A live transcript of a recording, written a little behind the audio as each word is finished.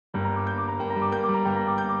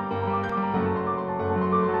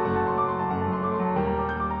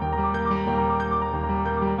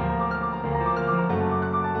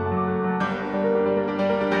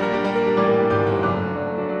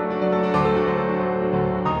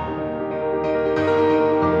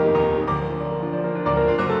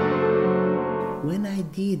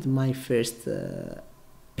did my first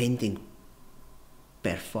painting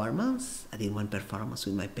performance. I did one performance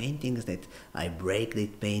with my paintings that I break the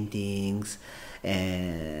paintings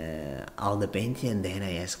and all the painting, and then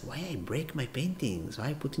I ask why I break my paintings, why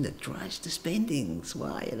I put in the trash these paintings,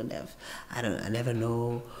 why I never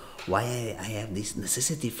know why I have this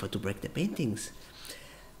necessity to break the paintings.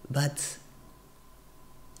 But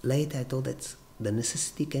later I thought that the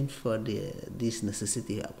necessity came for this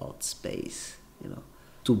necessity about space,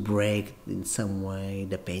 to break in some way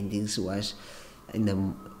the paintings was in a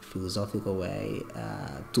philosophical way,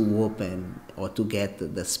 to open or to get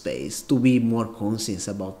the space, to be more conscious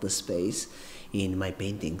about the space in my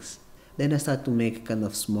paintings. Then I started to make kind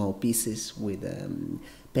of small pieces with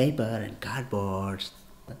paper and cardboard.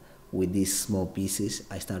 With these small pieces,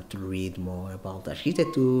 I started to read more about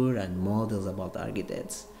architecture and models about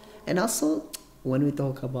architects. And also, when we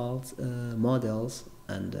talk about models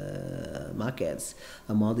and maquettes,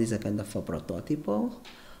 a model is a kind of a prototype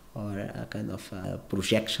or a kind of a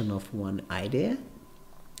projection of one idea.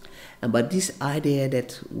 But this idea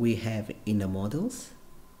that we have in the models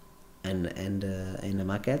and in the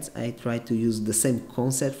maquettes, I try to use the same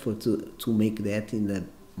concept to make that in the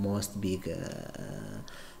most big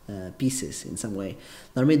pieces in some way.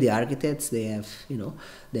 Normally the architects, they have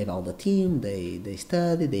all the team, they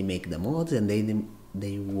study, they make the models, and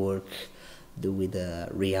they work with the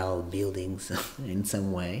real buildings in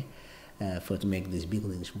some way. To make these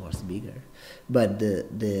buildings more bigger. But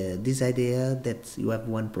this idea that you have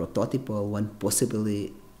one prototype or one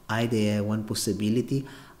possibility idea, one possibility,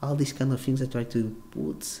 all these kind of things I try to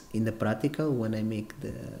put in the practical when I make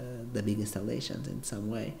the big installations in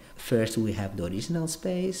some way. First we have the original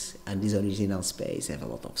space, and this original space have a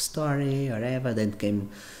lot of story or whatever. Then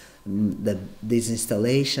came these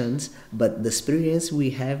installations, but the experience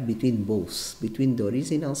we have between both, between the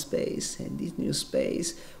original space and this new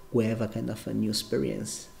space, we have a kind of a new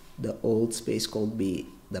experience. The old space could be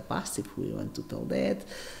the past, if we want to tell that.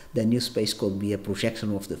 The new space could be a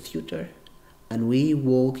projection of the future. And we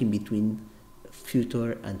walk in between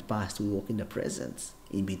future and past. We walk in the present,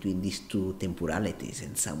 in between these two temporalities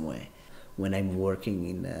in some way. When I'm working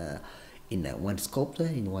in one sculpture,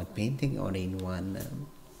 in one painting, or in one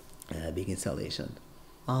big installation.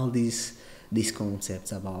 All these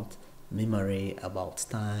concepts about memory, about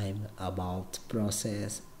time, about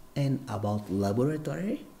process, and about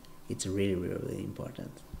laboratory, it's really, really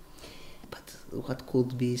important. But what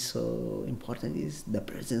could be so important is the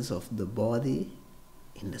presence of the body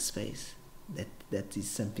in the space. That is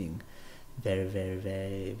something very, very,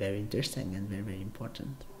 very, very interesting and very, very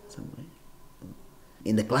important in some way.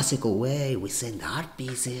 In the classical way, we send the art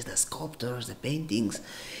pieces, the sculptors, the paintings.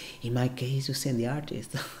 In my case, you send the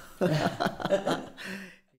artist.